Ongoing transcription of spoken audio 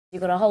You've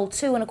got a whole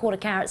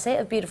 2¼ carat set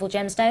of beautiful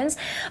gemstones.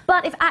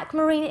 But if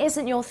aquamarine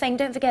isn't your thing,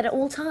 don't forget at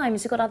all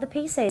times you've got other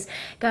pieces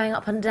going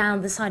up and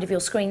down the side of your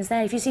screens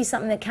there. If you see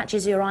something that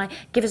catches your eye,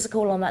 give us a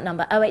call on that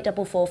number,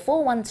 0844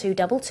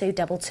 412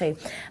 2222.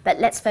 But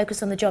let's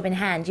focus on the job in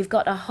hand. You've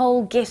got a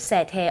whole gift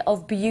set here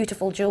of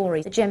beautiful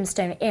jewellery. The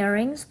gemstone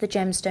earrings, the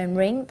gemstone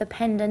ring, the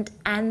pendant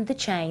and the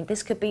chain.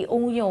 This could be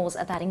all yours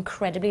at that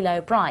incredibly low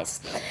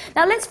price.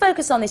 Now let's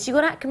focus on this. You've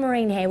got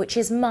aquamarine here, which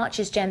is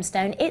March's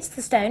gemstone. It's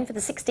the stone for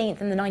the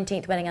 16th and the 19th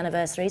wedding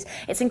anniversaries.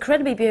 It's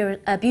incredibly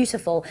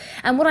beautiful,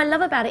 and what I love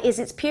about it is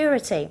its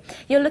purity.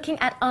 You're looking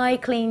at eye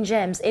clean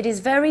gems. It is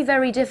very,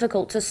 very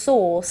difficult to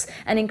source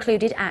an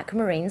included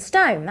aquamarine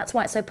stone. That's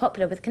why it's so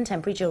popular with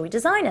contemporary jewellery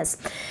designers.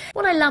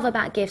 What I love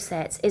about gift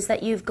sets is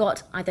that you've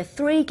got either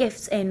 3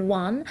 gifts in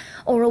one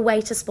or a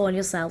way to spoil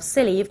yourself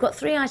silly. You've got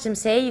 3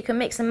 items here. You can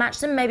mix and match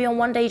them. Maybe on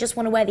one day you just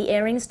want to wear the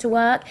earrings to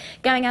work.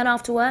 Going out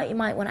after work, you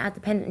might want to add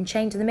the pendant and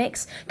chain to the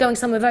mix. Going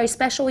somewhere very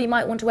special, you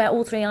might want to wear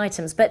all 3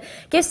 items. But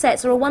gift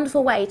sets are a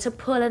wonderful way to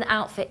pull an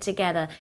outfit together.